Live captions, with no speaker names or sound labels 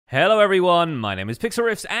Hello everyone, my name is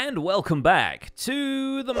Pixlriffs and welcome back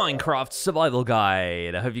to the Minecraft Survival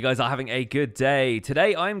Guide. I hope you guys are having a good day.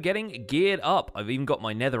 Today I'm getting geared up. I've even got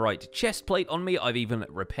my netherite chest plate on me. I've even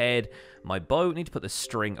repaired my bow. Need to put the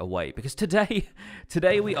string away because today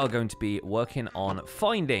we are going to be working on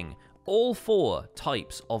finding all 4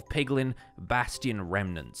 types of Piglin Bastion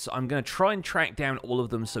Remnants. I'm going to try and track down all of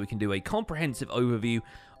them so we can do a comprehensive overview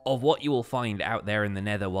of what you will find out there in the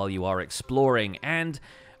nether while you are exploring. And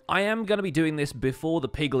I am going to be doing this before the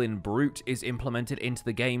Piglin Brute is implemented into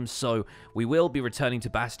the game, so we will be returning to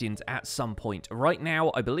Bastions at some point. Right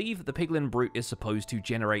now, I believe the Piglin Brute is supposed to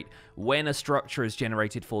generate when a structure is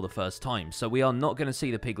generated for the first time, so we are not going to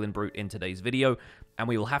see the Piglin Brute in today's video, and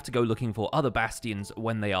we will have to go looking for other Bastions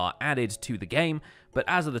when they are added to the game, but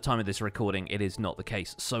as of the time of this recording, it is not the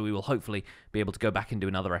case, so we will hopefully be able to go back and do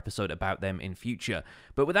another episode about them in future.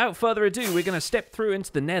 But without further ado, we're going to step through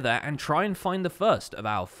into the nether and try and find the first of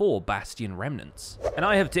our 4 Bastion Remnants. And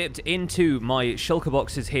I have dipped into my shulker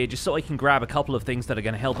boxes here just so I can grab a couple of things that are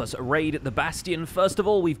going to help us raid the Bastion. First of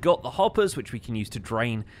all, we've got the hoppers, which we can use to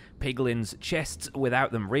drain Piglin's chests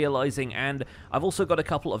without them realizing, and I've also got a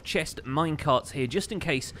couple of chest minecarts here just in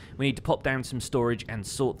case we need to pop down some storage and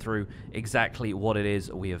sort through exactly what it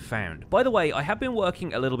is we have found. By the way, I have been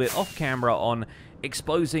working a little bit off camera on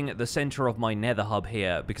exposing the center of my nether hub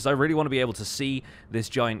here because I really want to be able to see this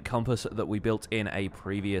giant compass that we built in a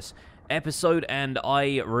previous episode, and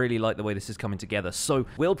I really like the way this is coming together. So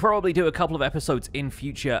we'll probably do a couple of episodes in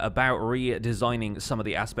future about redesigning some of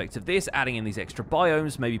the aspects of this, adding in these extra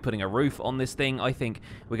biomes, maybe putting a roof on this thing. I think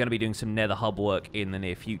we're going to be doing some nether hub work in the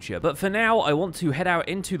near future. But for now, I want to head out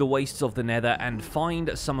into the wastes of the nether and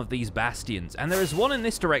find some of these bastions. And there is one in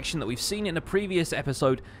this direction that we've seen in a previous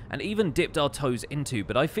episode and even dipped our toes into,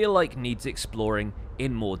 but I feel like needs exploring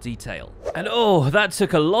in more detail. And oh, that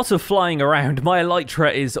took a lot of flying around. My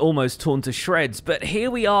elytra is almost torn to shreds, but here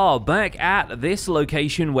we are back at this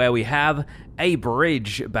location where we have a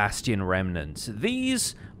bridge bastion remnant.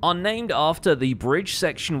 These are named after the bridge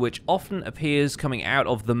section which often appears coming out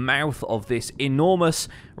of the mouth of this enormous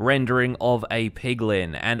rendering of a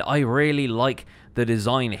piglin, and I really like the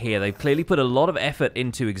design here. They've clearly put a lot of effort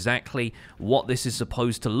into exactly what this is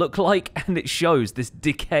supposed to look like, and it shows. This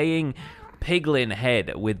decaying piglin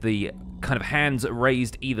head with the kind of hands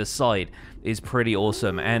raised either side is pretty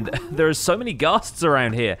awesome, and there are so many ghasts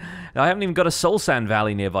around here. I haven't even got a soul sand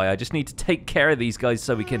valley nearby. I just need to take care of these guys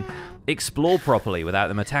so we can explore properly without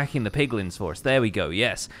them attacking the piglins for us. There we go,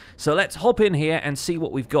 yes. So let's hop in here and see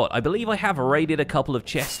what we've got. I believe I have raided a couple of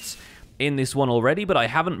chests in this one already, but I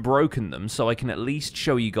haven't broken them, so I can at least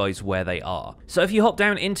show you guys where they are. So if you hop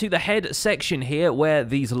down into the head section here, where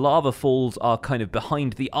these lava falls are kind of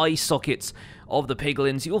behind the eye sockets of the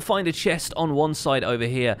piglins, you'll find a chest on one side over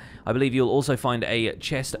here. I believe you'll also find a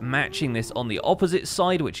chest matching this on the opposite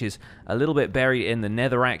side, which is a little bit buried in the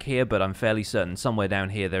netherrack here, but I'm fairly certain somewhere down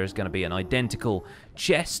here there is going to be an identical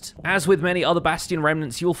chest. As with many other bastion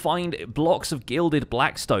remnants, you'll find blocks of gilded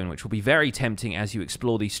blackstone, which will be very tempting as you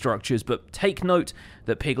explore these structures, but take note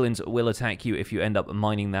that piglins will attack you if you end up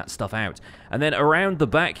mining that stuff out. And then around the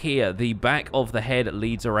back here, the back of the head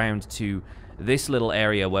leads around to this little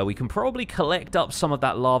area where we can probably collect up some of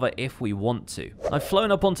that lava if we want to. I've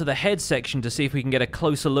flown up onto the head section to see if we can get a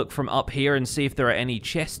closer look from up here and see if there are any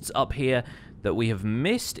chests up here that we have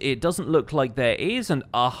missed. It doesn't look like there is, and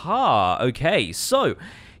aha, okay, so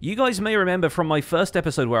you guys may remember from my first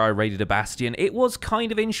episode where I raided a bastion, it was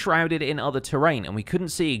kind of enshrouded in other terrain, and we couldn't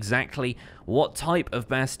see exactly what type of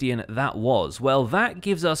bastion that was. Well, that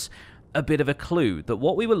gives us a bit of a clue that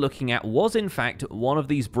what we were looking at was in fact one of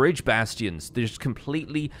these bridge bastions just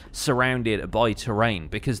completely surrounded by terrain,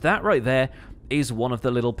 because that right there is one of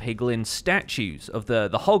the little piglin statues of the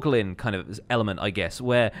Hoglin kind of element, I guess,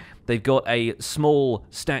 where they've got a small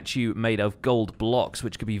statue made of gold blocks,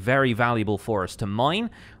 which could be very valuable for us to mine.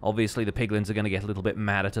 Obviously, the piglins are going to get a little bit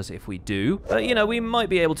mad at us if we do. But, you know, we might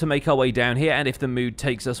be able to make our way down here, and if the mood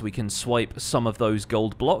takes us, we can swipe some of those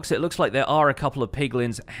gold blocks. It looks like there are a couple of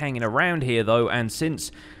piglins hanging around here, though, and since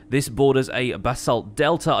this borders a basalt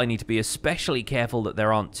delta, I need to be especially careful that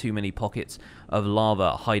there aren't too many pockets of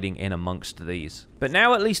lava hiding in amongst these. But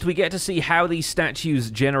now at least we get to see how these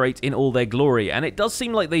statues generate in all their glory, and it does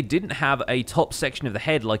seem like they didn't have a top section of the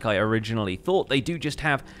head like I originally thought. They do just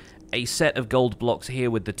have a set of gold blocks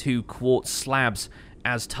here with the 2 quartz slabs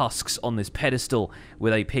as tusks on this pedestal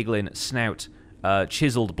with a piglin snout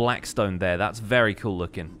chiseled blackstone there. That's very cool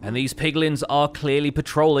looking. And these piglins are clearly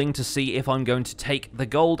patrolling to see if I'm going to take the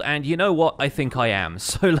gold, and you know what? I think I am.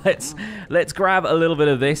 So let's grab a little bit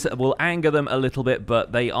of this. We'll anger them a little bit,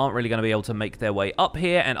 but they aren't really going to be able to make their way up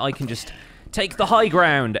here, and I can just take the high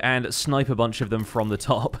ground and snipe a bunch of them from the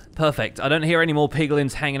top. Perfect. I don't hear any more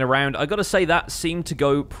piglins hanging around. I gotta say that seemed to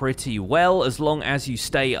go pretty well. As long as you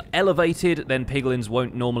stay elevated, then piglins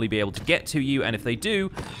won't normally be able to get to you, and if they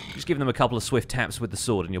do, just give them a couple of swift taps with the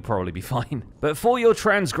sword and you'll probably be fine. But for your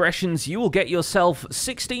transgressions, you will get yourself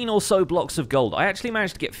 16 or so blocks of gold. I actually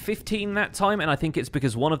managed to get 15 that time, and I think it's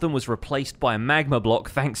because one of them was replaced by a magma block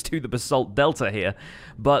thanks to the basalt delta here.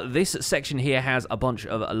 But this section here has a bunch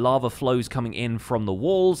of lava flows coming in from the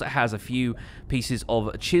walls. It has a few pieces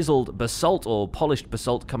of chiseled basalt or polished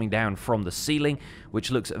basalt coming down from the ceiling,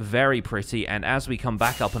 which looks very pretty. And as we come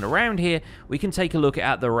back up and around here, we can take a look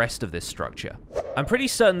at the rest of this structure. I'm pretty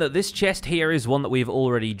certain that this chest here is one that we've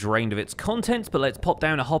already drained of its contents, but let's pop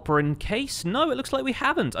down a hopper in case. No, it looks like we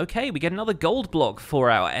haven't. Okay, we get another gold block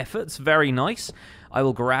for our efforts. Very nice. I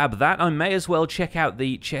will grab that. I may as well check out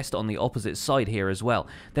the chest on the opposite side here as well.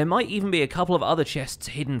 There might even be a couple of other chests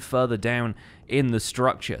hidden further down in the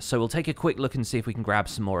structure, so we'll take a quick look and see if we can grab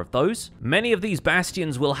some more of those. Many of these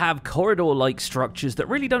bastions will have corridor-like structures that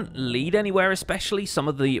really don't lead anywhere, especially some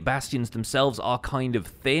of the bastions themselves are kind of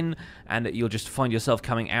thin, and you'll just find yourself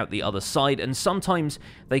coming out the other side, and sometimes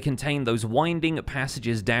they contain those winding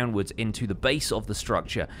passages downwards into the base of the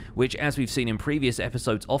structure, which, as we've seen in previous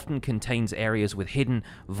episodes, often contains areas with hidden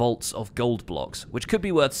vaults of gold blocks, which could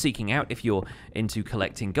be worth seeking out if you're into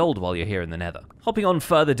collecting gold while you're here in the Nether. Hopping on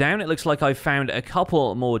further down, it looks like I've found a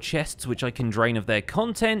couple more chests which I can drain of their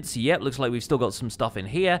contents. Yep, looks like we've still got some stuff in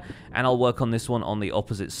here, and I'll work on this one on the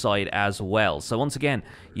opposite side as well. So once again,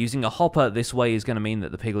 using a hopper this way is going to mean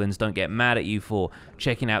that the piglins don't get mad at you for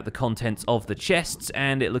checking out the contents of the chests,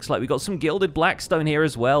 and it looks like we've got some gilded blackstone here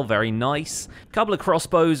as well. Very nice. A couple of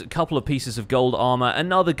crossbows, a couple of pieces of gold armor,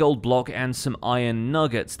 another gold block, and some iron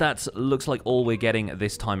nuggets. That looks like all we're getting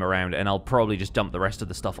this time around, and I'll probably just dump the rest of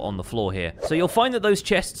the stuff on the floor here. So you'll find that those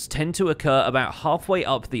chests tend to occur about halfway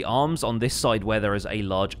up the arms on this side where there is a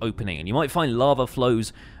large opening, and you might find lava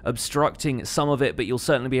flows obstructing some of it, but you'll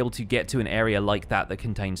certainly be able to get to an area like that that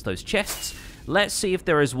contains those chests. Let's see if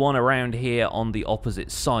there is one around here on the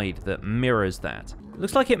opposite side that mirrors that.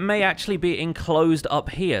 Looks like it may actually be enclosed up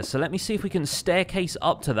here, so let me see if we can staircase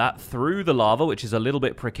up to that through the lava, which is a little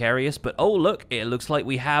bit precarious, but oh look, it looks like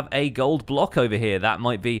we have a gold block over here. That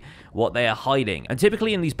might be what they are hiding. And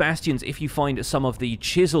typically in these bastions, if you find some of the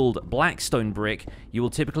chiseled blackstone brick, you will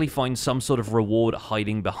typically find some sort of reward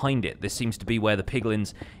hiding behind it. This seems to be where the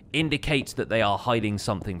piglins indicate that they are hiding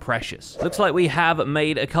something precious. Looks like we have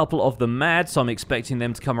made a couple of them mad, so I'm expecting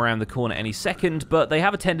them to come around the corner any second, but they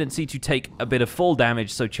have a tendency to take a bit of fall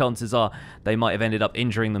damage, so chances are they might have ended up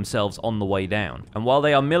injuring themselves on the way down. And while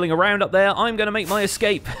they are milling around up there, I'm going to make my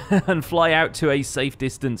escape and fly out to a safe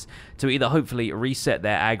distance to either hopefully reset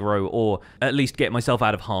their aggro or at least get myself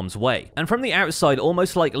out of harm's way. And from the outside,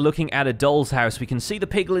 almost like looking at a doll's house, we can see the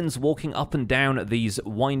piglins walking up and down these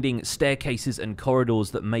winding staircases and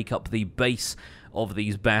corridors that make up the base of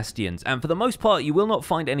these bastions. And for the most part, you will not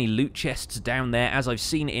find any loot chests down there. As I've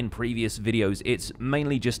seen in previous videos, it's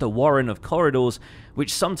mainly just a warren of corridors,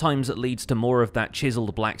 which sometimes leads to more of that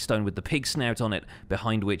chiseled blackstone with the pig snout on it,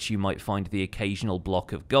 behind which you might find the occasional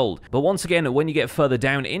block of gold. But once again, when you get further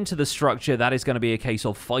down into the structure, that is going to be a case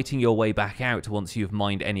of fighting your way back out once you've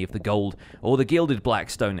mined any of the gold, or the gilded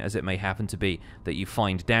blackstone, as it may happen to be, that you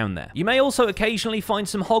find down there. You may also occasionally find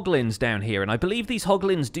some hoglins down here, and I believe these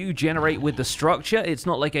hoglins do generate with the structure. It's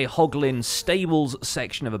not like a Hoglin Stables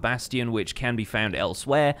section of a bastion, which can be found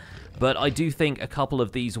elsewhere, but I do think a couple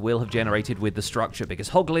of these will have generated with the structure, because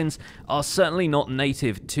Hoglins are certainly not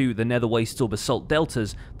native to the nether wastes or basalt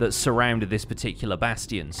deltas that surround this particular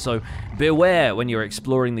bastion, so beware when you're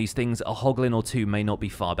exploring these things. A Hoglin or two may not be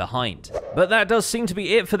far behind. But that does seem to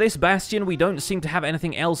be it for this bastion. We don't seem to have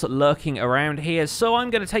anything else lurking around here, so I'm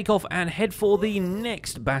going to take off and head for the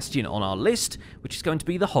next bastion on our list, which is going to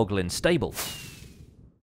be the Hoglin Stables.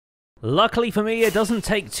 Luckily for me, it doesn't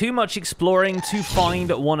take too much exploring to find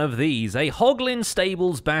one of these. A Hoglin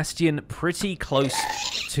Stables bastion pretty close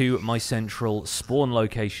to my central spawn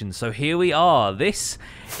location. So here we are. This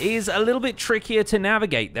is a little bit trickier to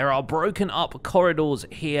navigate. There are broken up corridors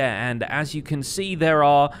here, and as you can see, there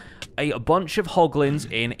are a bunch of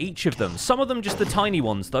Hoglins in each of them. Some of them just the tiny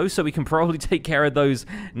ones, though, so we can probably take care of those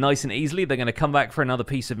nice and easily. They're going to come back for another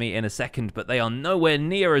piece of me in a second, but they are nowhere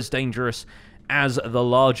near as dangerous as the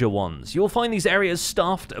larger ones. You'll find these areas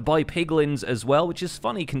staffed by piglins as well, which is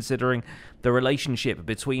funny considering the relationship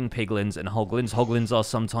between piglins and hoglins. Hoglins are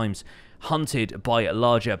sometimes hunted by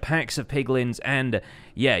larger packs of piglins, and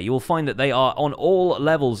yeah, you'll find that they are on all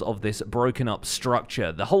levels of this broken up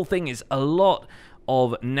structure. The whole thing is a lot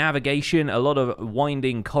of navigation, a lot of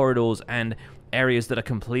winding corridors, and areas that are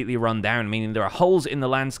completely run down, meaning there are holes in the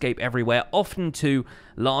landscape everywhere, often to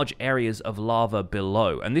large areas of lava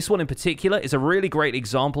below. And this one in particular is a really great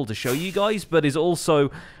example to show you guys, but is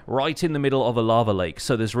also right in the middle of a lava lake,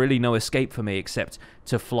 so there's really no escape for me except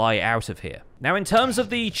to fly out of here. Now, in terms of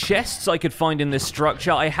the chests I could find in this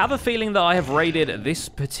structure, I have a feeling that I have raided this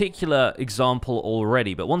particular example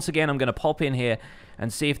already, but once again, I'm going to pop in here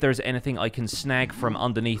and see if there's anything I can snag from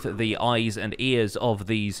underneath the eyes and ears of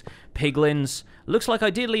these piglins. Looks like I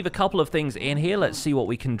did leave a couple of things in here. Let's see what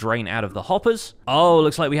we can drain out of the hoppers. Oh,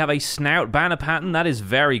 looks like we have a snout banner pattern. That is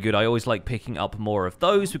very good. I always like picking up more of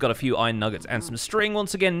those. We've got a few iron nuggets and some string.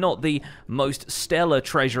 Once again, not the most stellar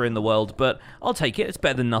treasure in the world, but I'll take it. It's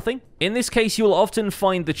better than nothing. In this case, you'll often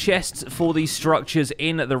find the chests for these structures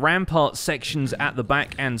in the rampart sections at the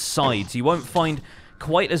back and sides. You won't find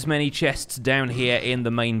quite as many chests down here in the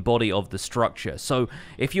main body of the structure. So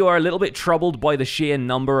if you are a little bit troubled by the sheer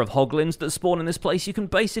number of hoglins that spawn in this place, you can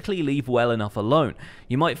basically leave well enough alone.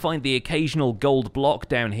 You might find the occasional gold block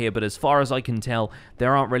down here, but as far as I can tell,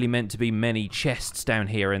 there aren't really meant to be many chests down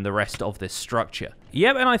here in the rest of this structure.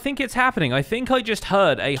 Yep, and I think it's happening. I think I just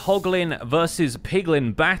heard a Hoglin versus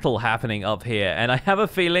Piglin battle happening up here, and I have a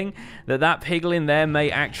feeling that that Piglin there may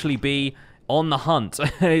actually be on the hunt.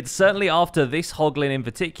 It's certainly after this Hoglin in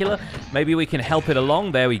particular. Maybe we can help it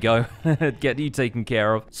along. There we go. Get you taken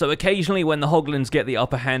care of. So occasionally when the Hoglins get the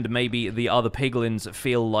upper hand, maybe the other Piglins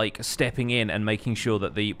feel like stepping in and making sure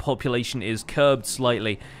that the population is curbed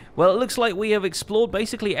slightly. Well, it looks like we have explored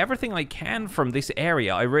basically everything I can from this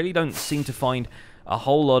area. I really don't seem to find a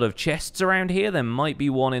whole lot of chests around here. There might be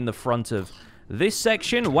one in the front of this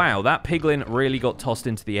section. Wow, that piglin really got tossed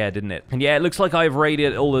into the air, didn't it? And yeah, it looks like I've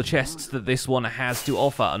raided all the chests that this one has to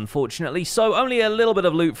offer, unfortunately. So only a little bit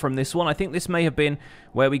of loot from this one. I think this may have been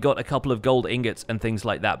where we got a couple of gold ingots and things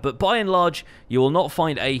like that. But by and large, you will not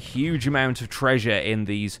find a huge amount of treasure in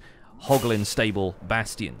these Hoglin Stable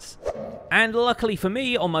bastions. And luckily for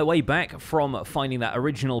me, on my way back from finding that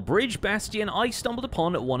original bridge bastion, I stumbled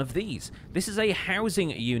upon one of these. This is a housing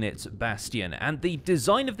unit bastion, and the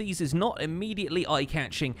design of these is not immediately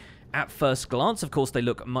eye-catching at first glance. Of course, they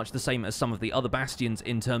look much the same as some of the other bastions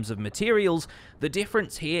in terms of materials. The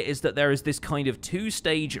difference here is that there is this kind of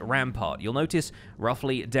two-stage rampart. You'll notice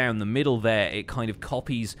roughly down the middle there, it kind of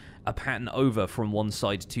copies a pattern over from one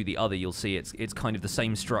side to the other. You'll see it's kind of the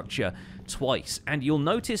same structure twice. And you'll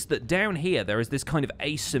notice that down here, there is this kind of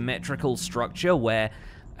asymmetrical structure where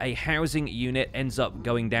a housing unit ends up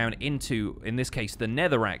going down into, in this case, the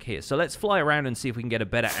netherrack here. So let's fly around and see if we can get a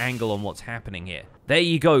better angle on what's happening here. There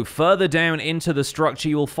you go. Further down into the structure,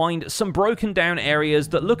 you will find some broken down areas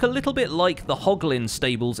that look a little bit like the Hoglin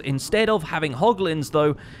Stables. Instead of having Hoglins,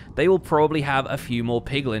 though, they will probably have a few more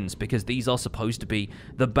piglins, because these are supposed to be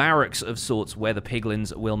the barracks of sorts where the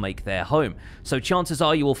piglins will make their home. So chances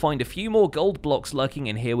are you will find a few more gold blocks lurking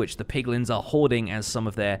in here, which the piglins are hoarding as some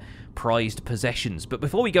of their prized possessions. But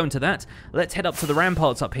before we go into that, let's head up to the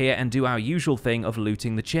ramparts up here and do our usual thing of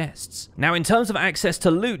looting the chests. Now, in terms of access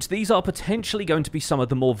to loot, these are potentially going to be some of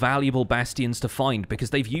the more valuable bastions to find,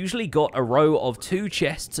 because they've usually got a row of 2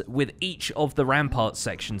 chests with each of the rampart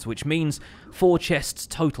sections, which means 4 chests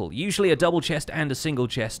total. Usually a double chest and a single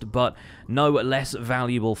chest, but no less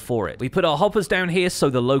valuable for it. We put our hoppers down here so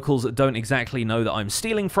the locals don't exactly know that I'm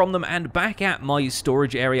stealing from them, and back at my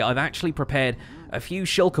storage area, I've actually prepared a few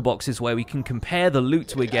shulker boxes where we can compare the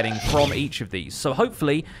loot we're getting from each of these. So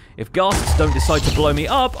hopefully, if ghasts don't decide to blow me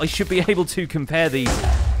up, I should be able to compare these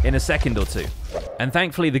in a second or two. And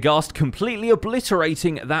thankfully, the ghast completely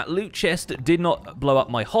obliterating that loot chest did not blow up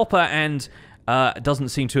my hopper, and doesn't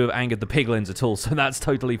seem to have angered the piglins at all, so that's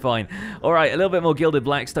totally fine. Alright, a little bit more gilded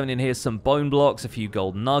blackstone in here, some bone blocks, a few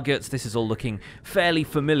gold nuggets. This is all looking fairly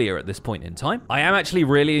familiar at this point in time. I am actually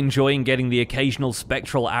really enjoying getting the occasional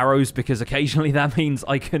spectral arrows, because occasionally that means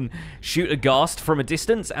I can shoot a ghast from a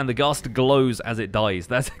distance and the ghast glows as it dies.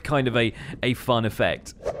 That's kind of a fun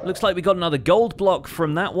effect. Looks like we got another gold block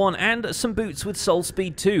from that one, and some boots with soul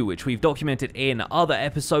speed too, which we've documented in other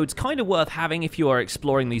episodes. Kind of worth having if you are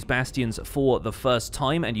exploring these bastions for the first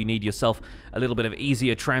time and you need yourself a little bit of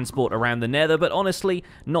easier transport around the nether, but honestly,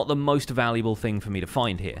 not the most valuable thing for me to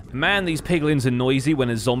find here. Man, these piglins are noisy when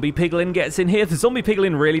a zombie piglin gets in here. The zombie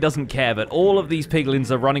piglin really doesn't care, but all of these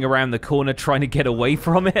piglins are running around the corner trying to get away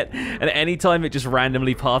from it, and anytime it just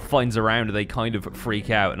randomly pathfinds around, they kind of freak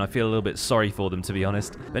out, and I feel a little bit sorry for them, to be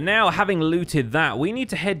honest. But now, having looted that, we need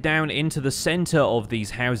to head down into the center of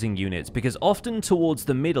these housing units, because often towards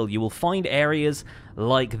the middle, you will find areas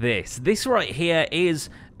like this. This right here is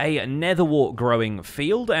a netherwort growing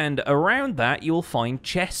field, and around that you'll find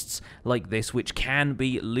chests like this which can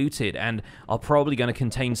be looted and are probably going to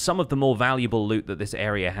contain some of the more valuable loot that this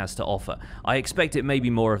area has to offer. I expect it may be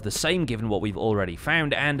more of the same given what we've already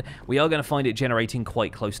found, and we are going to find it generating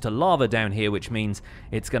quite close to lava down here, which means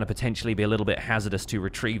it's going to potentially be a little bit hazardous to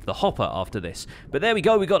retrieve the hopper after this. But there we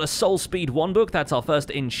go, we got a Soul Speed 1 book. That's our first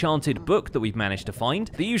enchanted book that we've managed to find.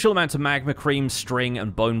 The usual amount of magma cream, string,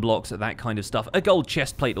 and bone blocks, that kind of stuff. A gold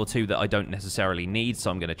chest plate or two that I don't necessarily need, so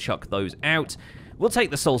I'm going to chuck those out. We'll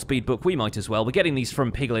take the Soul Speed book, we might as well. We're getting these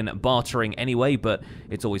from Piglin bartering anyway, but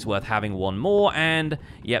it's always worth having one more, and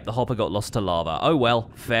yep, the hopper got lost to lava. Oh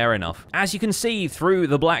well, fair enough. As you can see through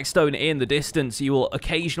the blackstone in the distance, you will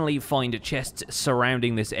occasionally find chests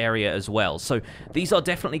surrounding this area as well. So these are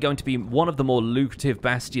definitely going to be one of the more lucrative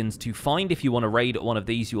bastions to find. If you want to raid one of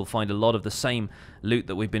these, you will find a lot of the same loot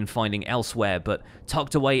that we've been finding elsewhere, but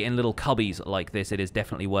tucked away in little cubbies like this, it is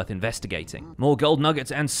definitely worth investigating. More gold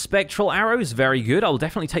nuggets and spectral arrows, very good. I'll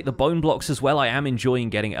definitely take the bone blocks as well. I am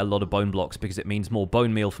enjoying getting a lot of bone blocks because it means more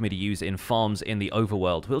bone meal for me to use in farms in the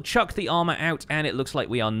overworld. We'll chuck the armor out, and it looks like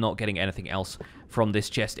we are not getting anything else from this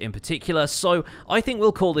chest in particular, so I think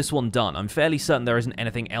we'll call this one done. I'm fairly certain there isn't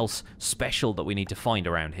anything else special that we need to find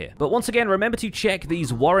around here. But once again, remember to check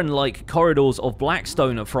these Warren-like corridors of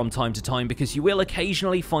blackstone from time to time, because you will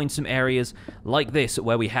occasionally find some areas like this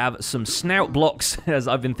where we have some snout blocks, as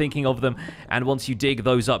I've been thinking of them, and once you dig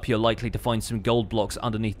those up, you're likely to find some gold blocks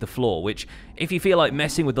underneath the floor, which, if you feel like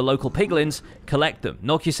messing with the local piglins, collect them.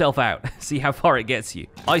 Knock yourself out. See how far it gets you.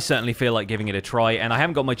 I certainly feel like giving it a try, and I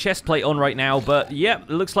haven't got my chest plate on right now, but yep,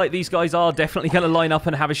 it looks like these guys are definitely going to line up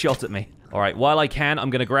and have a shot at me. Alright, while I can, I'm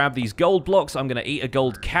going to grab these gold blocks. I'm going to eat a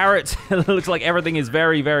gold carrot. It looks like everything is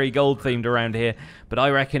very, very gold-themed around here, but I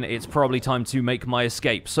reckon it's probably time to make my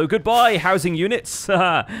escape. So goodbye, housing units!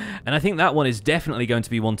 And I think that one is definitely going to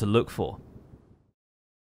be one to look for.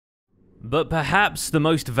 But perhaps the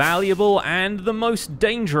most valuable and the most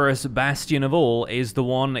dangerous bastion of all is the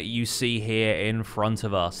one that you see here in front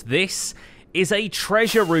of us. This is a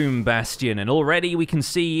Treasure Room Bastion, and already we can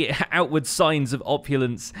see outward signs of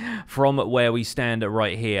opulence from where we stand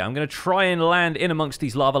right here. I'm going to try and land in amongst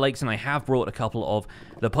these lava lakes, and I have brought a couple of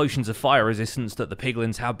the potions of fire resistance that the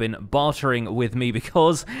piglins have been bartering with me,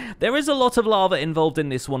 because there is a lot of lava involved in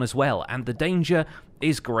this one as well, and the danger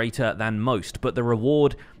is greater than most, but the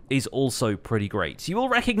reward is also pretty great. You will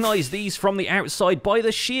recognize these from the outside by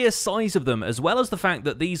the sheer size of them, as well as the fact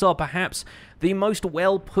that these are perhaps the most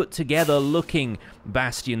well put together looking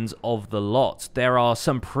bastions of the lot. There are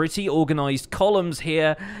some pretty organized columns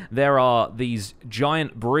here. There are these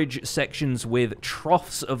giant bridge sections with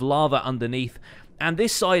troughs of lava underneath, and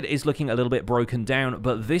this side is looking a little bit broken down,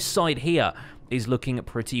 but this side here is looking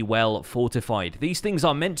pretty well fortified. These things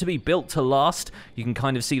are meant to be built to last. You can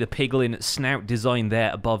kind of see the piglin snout design there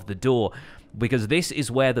above the door, because this is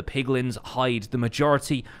where the piglins hide the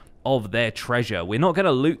majority of their treasure. We're not going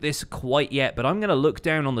to loot this quite yet, but I'm going to look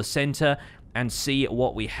down on the center and see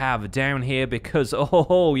what we have down here, because,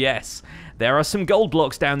 oh yes, there are some gold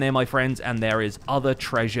blocks down there, my friends, and there is other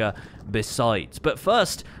treasure besides. But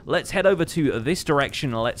first, let's head over to this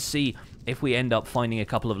direction and let's see if we end up finding a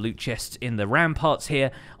couple of loot chests in the ramparts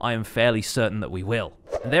here. I am fairly certain that we will.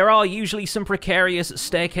 There are usually some precarious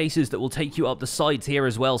staircases that will take you up the sides here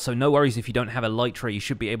as well, so no worries if you don't have a light tray, you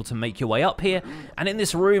should be able to make your way up here. And in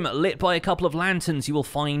this room, lit by a couple of lanterns, you will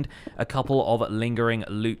find a couple of lingering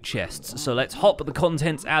loot chests. So let's hop the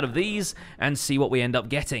contents out of these and see what we end up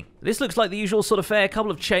getting. This looks like the usual sort of fare, a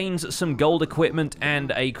couple of chains, some gold equipment,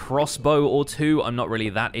 and a crossbow or two. I'm not really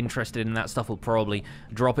that interested in that stuff. We'll probably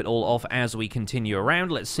drop it all off as we continue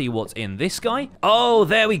around. Let's see what's in this guy. Oh,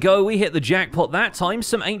 there we go. We hit the jackpot that time.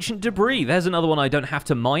 Some ancient debris. There's another one I don't have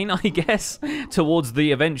to mine, I guess, towards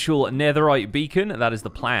the eventual netherite beacon. That is the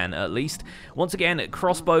plan, at least. Once again,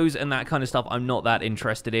 crossbows and that kind of stuff I'm not that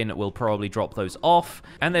interested in. We'll probably drop those off.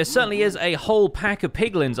 And there certainly is a whole pack of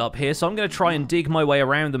piglins up here, so I'm going to try and dig my way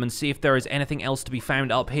around them and see if there is anything else to be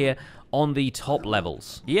found up here on the top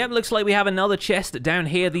levels. Yep, looks like we have another chest down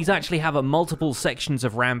here. These actually have multiple sections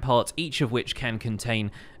of ramparts, each of which can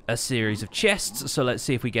contain a series of chests, so let's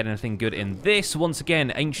see if we get anything good in this. Once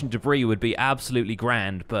again, ancient debris would be absolutely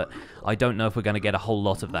grand, but I don't know if we're going to get a whole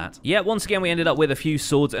lot of that. Yeah, once again, we ended up with a few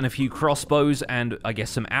swords and a few crossbows, and I guess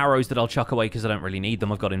some arrows that I'll chuck away because I don't really need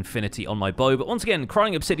them. I've got infinity on my bow, but once again,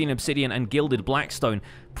 crying obsidian, and gilded blackstone,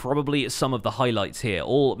 probably some of the highlights here.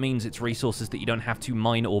 All means it's resources that you don't have to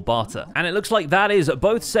mine or barter. And it looks like that is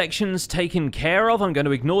both sections taken care of. I'm going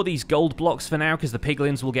to ignore these gold blocks for now because the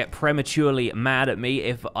piglins will get prematurely mad at me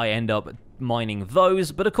if I end up mining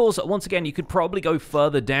those. But of course, once again, you could probably go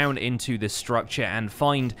further down into this structure and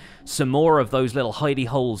find some more of those little hidey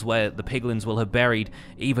holes where the piglins will have buried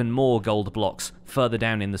even more gold blocks further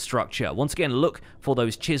down in the structure. Once again, look for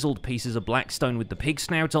those chiseled pieces of blackstone with the pig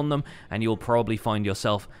snout on them, and you'll probably find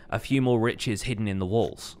yourself a few more riches hidden in the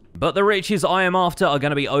walls. But the riches I am after are going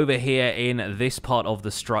to be over here in this part of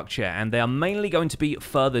the structure, and they are mainly going to be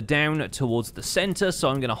further down towards the center, so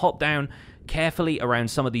I'm going to hop down carefully around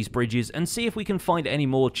some of these bridges and see if we can find any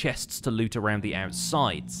more chests to loot around the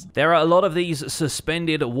outsides. There are a lot of these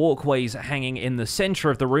suspended walkways hanging in the center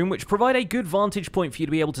of the room, which provide a good vantage point for you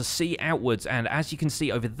to be able to see outwards, and as you can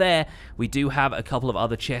see over there, we do have a couple of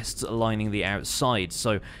other chests lining the outside,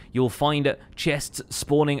 so you'll find chests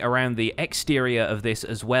spawning around the exterior of this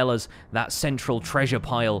as well as that central treasure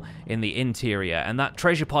pile in the interior, and that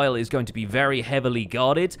treasure pile is going to be very heavily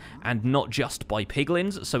guarded, and not just by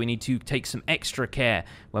piglins, so we need to take some extra care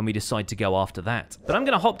when we decide to go after that. But I'm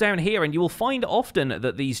going to hop down here, and you will find often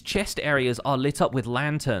that these chest areas are lit up with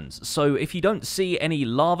lanterns. So if you don't see any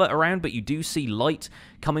lava around, but you do see light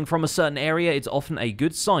coming from a certain area, it's often a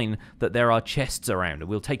good sign that there are chests around.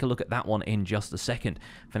 We'll take a look at that one in just a second.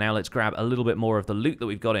 For now, let's grab a little bit more of the loot that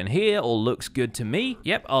we've got in here. All looks good to me.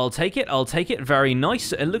 Yep, I'll take it. I'll take it. Very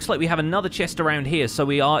nice. It looks like we have another chest around here, so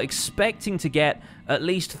we are expecting to get at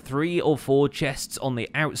least 3 or 4 chests on the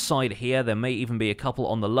outside here. There may even be a couple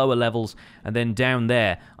on the lower levels, and then down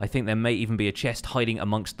there, I think there may even be a chest hiding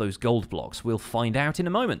amongst those gold blocks. We'll find out in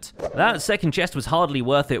a moment. That second chest was hardly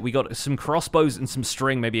worth it. We got some crossbows and some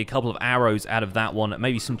string, maybe a couple of arrows out of that one,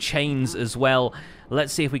 maybe some chains as well.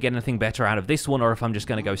 Let's see if we get anything better out of this one, or if I'm just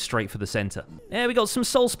going to go straight for the center. Yeah, we got some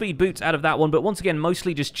soul speed boots out of that one, but once again,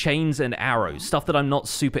 mostly just chains and arrows, stuff that I'm not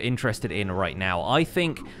super interested in right now. I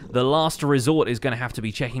think the last resort is going to have to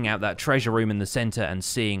be checking out that treasure room in the center and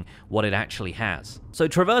seeing what it actually has. So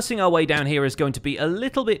traversing our way down here is going to be a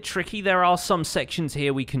little bit tricky. There are some sections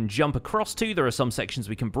here we can jump across to, there are some sections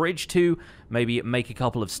we can bridge to, maybe make a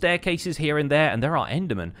couple of staircases here and there, and there are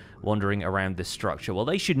endermen wandering around this structure. Well,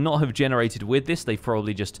 they should not have generated with this. They've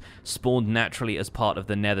probably just spawned naturally as part of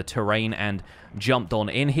the nether terrain and jumped on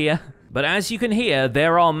in here. But as you can hear,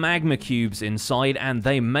 there are magma cubes inside, and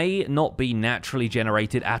they may not be naturally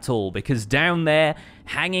generated at all, because down there,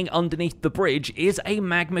 hanging underneath the bridge, is a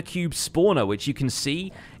magma cube spawner, which you can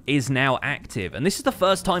see is now active. And this is the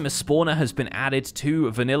first time a spawner has been added to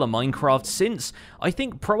vanilla Minecraft since, I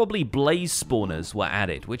think, probably blaze spawners were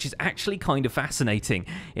added, which is actually kind of fascinating.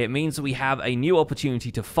 It means we have a new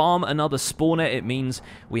opportunity to farm another spawner. It means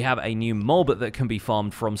we have a new mob that can be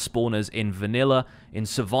farmed from spawners in vanilla, in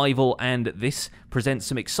survival, and this presents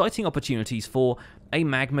some exciting opportunities for a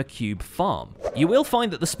magma cube farm. You will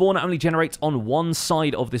find that the spawner only generates on one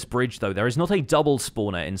side of this bridge, though. There is not a double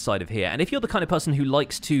spawner inside of here, and if you're the kind of person who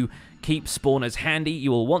likes to keep spawners handy,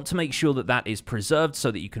 you will want to make sure that that is preserved so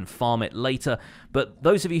that you can farm it later. But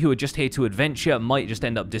those of you who are just here to adventure might just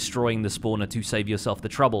end up destroying the spawner to save yourself the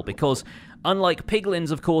trouble, because unlike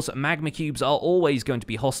piglins, of course, magma cubes are always going to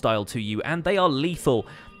be hostile to you, and they are lethal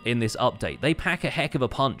in this update. They pack a heck of a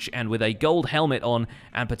punch, and with a gold helmet on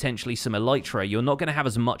and potentially some elytra, you're not going to have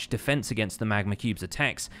as much defense against the magma cube's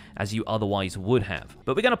attacks as you otherwise would have.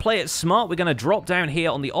 But we're going to play it smart. We're going to drop down here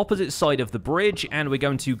on the opposite side of the bridge, and we're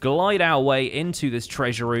going to glide our way into this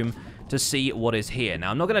treasure room to see what is here. Now,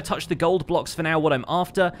 I'm not going to touch the gold blocks for now. What I'm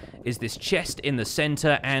after is this chest in the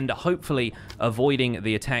center, and hopefully avoiding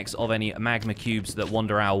the attacks of any magma cubes that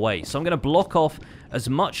wander our way. So I'm going to block off as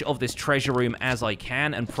much of this treasure room as I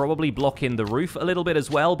can, and probably block in the roof a little bit as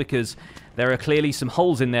well, because there are clearly some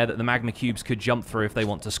holes in there that the magma cubes could jump through if they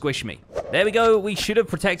want to squish me. There we go. We should have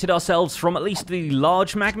protected ourselves from at least the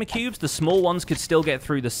large magma cubes. The small ones could still get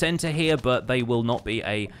through the center here, but they will not be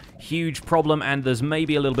a huge problem, and there's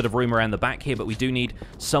maybe a little bit of room around the back here, but we do need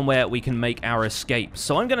somewhere we can make our escape.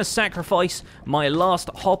 So I'm going to sacrifice my last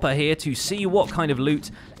hopper here to see what kind of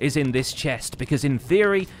loot is in this chest, because in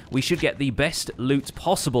theory, we should get the best loot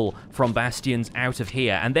possible from bastions out of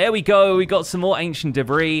here. And there we go. We got some more ancient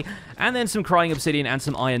debris, and then some crying obsidian and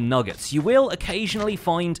some iron nuggets. You will occasionally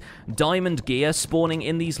find diamond gear spawning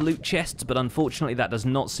in these loot chests, but unfortunately that does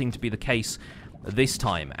not seem to be the case this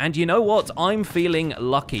time. And you know what? I'm feeling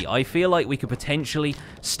lucky. I feel like we could potentially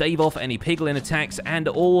stave off any piglin attacks, and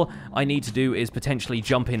all I need to do is potentially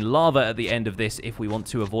jump in lava at the end of this if we want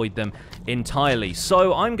to avoid them entirely.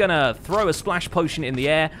 So I'm gonna throw a splash potion in the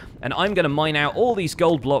air, and I'm gonna mine out all these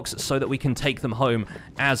gold blocks so that we can take them home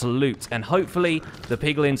as loot. And hopefully the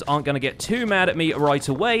piglins aren't gonna get too mad at me right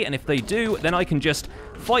away, and if they do, then I can just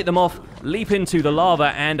fight them off, leap into the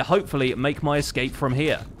lava, and hopefully make my escape from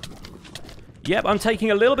here. Yep, I'm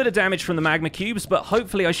taking a little bit of damage from the Magma Cubes, but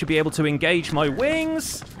hopefully I should be able to engage my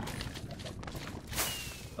wings.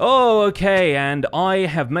 Oh, okay, and I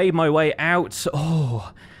have made my way out,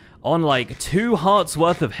 on like 2 hearts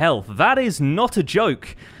worth of health. That is not a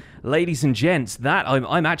joke. Ladies and gents, that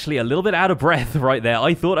I'm actually a little bit out of breath right there.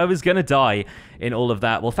 I thought I was going to die in all of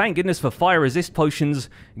that. Well, thank goodness for fire resist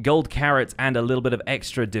potions, gold carrots, and a little bit of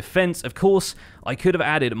extra defense. Of course, I could have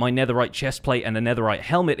added my netherite chestplate and a netherite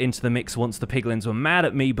helmet into the mix once the piglins were mad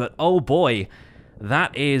at me, but oh boy,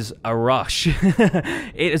 that is a rush.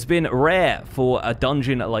 It has been rare for a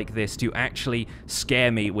dungeon like this to actually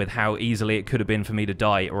scare me with how easily it could have been for me to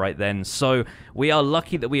die right then. So we are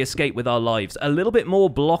lucky that we escaped with our lives. A little bit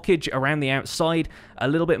more blockage around the outside, a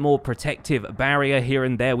little bit more protective barrier here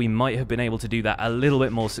and there. We might have been able to do that a little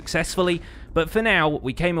bit more successfully. But for now,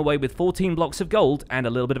 we came away with 14 blocks of gold and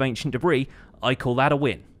a little bit of ancient debris. I call that a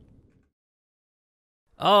win.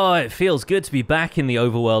 Oh, it feels good to be back in the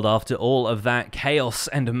overworld after all of that chaos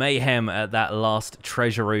and mayhem at that last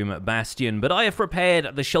Treasure Room Bastion. But I have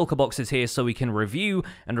prepared the shulker boxes here so we can review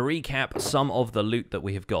and recap some of the loot that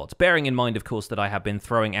we have got. Bearing in mind, of course, that I have been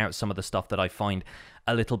throwing out some of the stuff that I find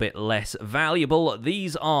a little bit less valuable.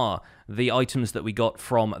 These are the items that we got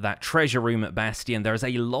from that Treasure Room Bastion. There's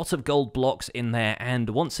a lot of gold blocks in there,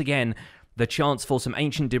 and once again, the chance for some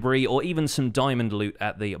ancient debris or even some diamond loot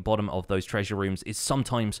at the bottom of those treasure rooms is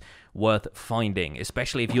sometimes worth finding,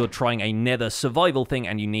 especially if you're trying a nether survival thing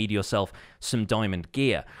and you need yourself some diamond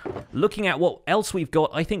gear. Looking at what else we've got,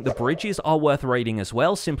 I think the bridges are worth raiding as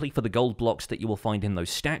well, simply for the gold blocks that you will find in those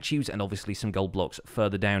statues, and obviously some gold blocks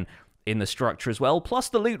further down in the structure as well. Plus,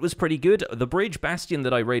 the loot was pretty good. The bridge bastion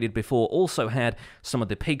that I raided before also had some of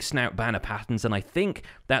the pig snout banner patterns, and I think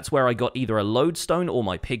that's where I got either a lodestone or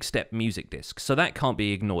my pig step music disc, so that can't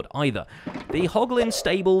be ignored either. The Hoglin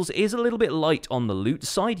Stables is a little bit light on the loot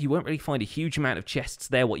side. You won't really find a huge amount of chests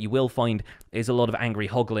there. What you will find is a lot of angry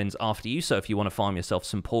hoglins after you, so if you want to farm yourself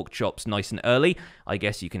some pork chops nice and early, I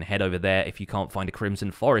guess you can head over there if you can't find a Crimson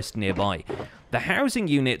Forest nearby. The housing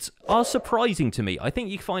units are surprising to me. I think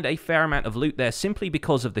you can find a fair amount of loot there simply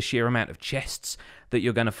because of the sheer amount of chests that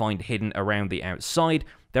you're going to find hidden around the outside.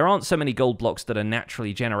 There aren't so many gold blocks that are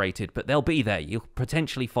naturally generated, but they'll be there. You'll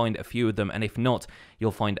potentially find a few of them, and if not,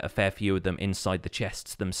 you'll find a fair few of them inside the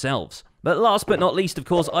chests themselves. But last but not least, of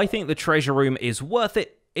course, I think the treasure room is worth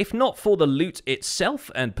it. If not for the loot itself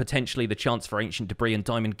and potentially the chance for ancient debris and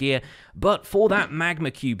diamond gear, but for that Magma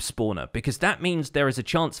Cube spawner, because that means there is a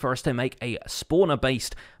chance for us to make a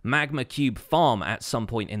spawner-based Magma Cube farm at some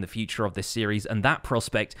point in the future of this series, and that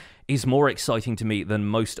prospect is more exciting to me than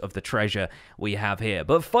most of the treasure we have here.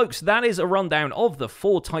 But folks, that is a rundown of the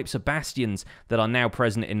 4 types of bastions that are now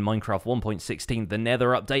present in Minecraft 1.16, the Nether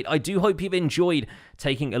update. I do hope you've enjoyed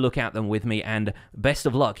taking a look at them with me, and best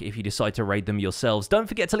of luck if you decide to raid them yourselves. Don't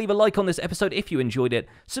forget to leave a like on this episode if you enjoyed it,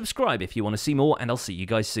 subscribe if you want to see more, and I'll see you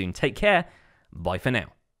guys soon. Take care, bye for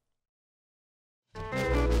now.